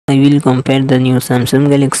I will compare the new Samsung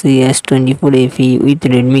Galaxy S24 FE with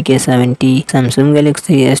Redmi K70. Samsung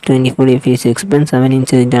Galaxy S24 FE 6.7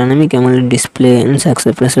 inches dynamic AMOLED display and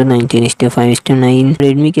success ratio 19:5:9.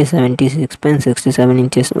 Redmi K70 6.67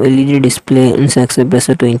 inches OLED display and success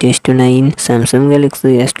ratio 20:9. Samsung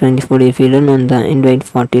Galaxy S24 FE run on the Android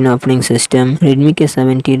 14 operating system. Redmi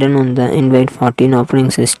K70 run on the Android 14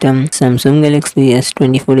 operating system. Samsung Galaxy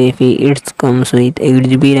S24 FE it comes with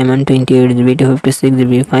 8GB RAM and 28GB to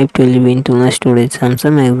 56GB 512GB internal storage.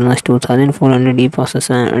 Samsung Exynos 2400E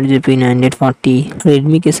processor and 8GB 940.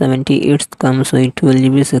 Redmi K70 it comes with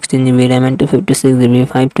 12GB 16GB RAM and 256GB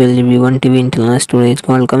 512GB 1TB internal storage.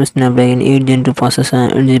 Qualcomm Snapdragon 8 Gen 2 processor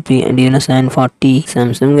and 8GB Adreno 740.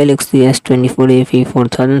 Samsung Galaxy S24 FE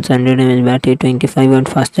 4700 mAh battery 25W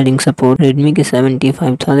fast charging support. Redmi K70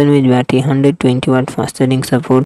 5000 mAh battery 120W fast charging support.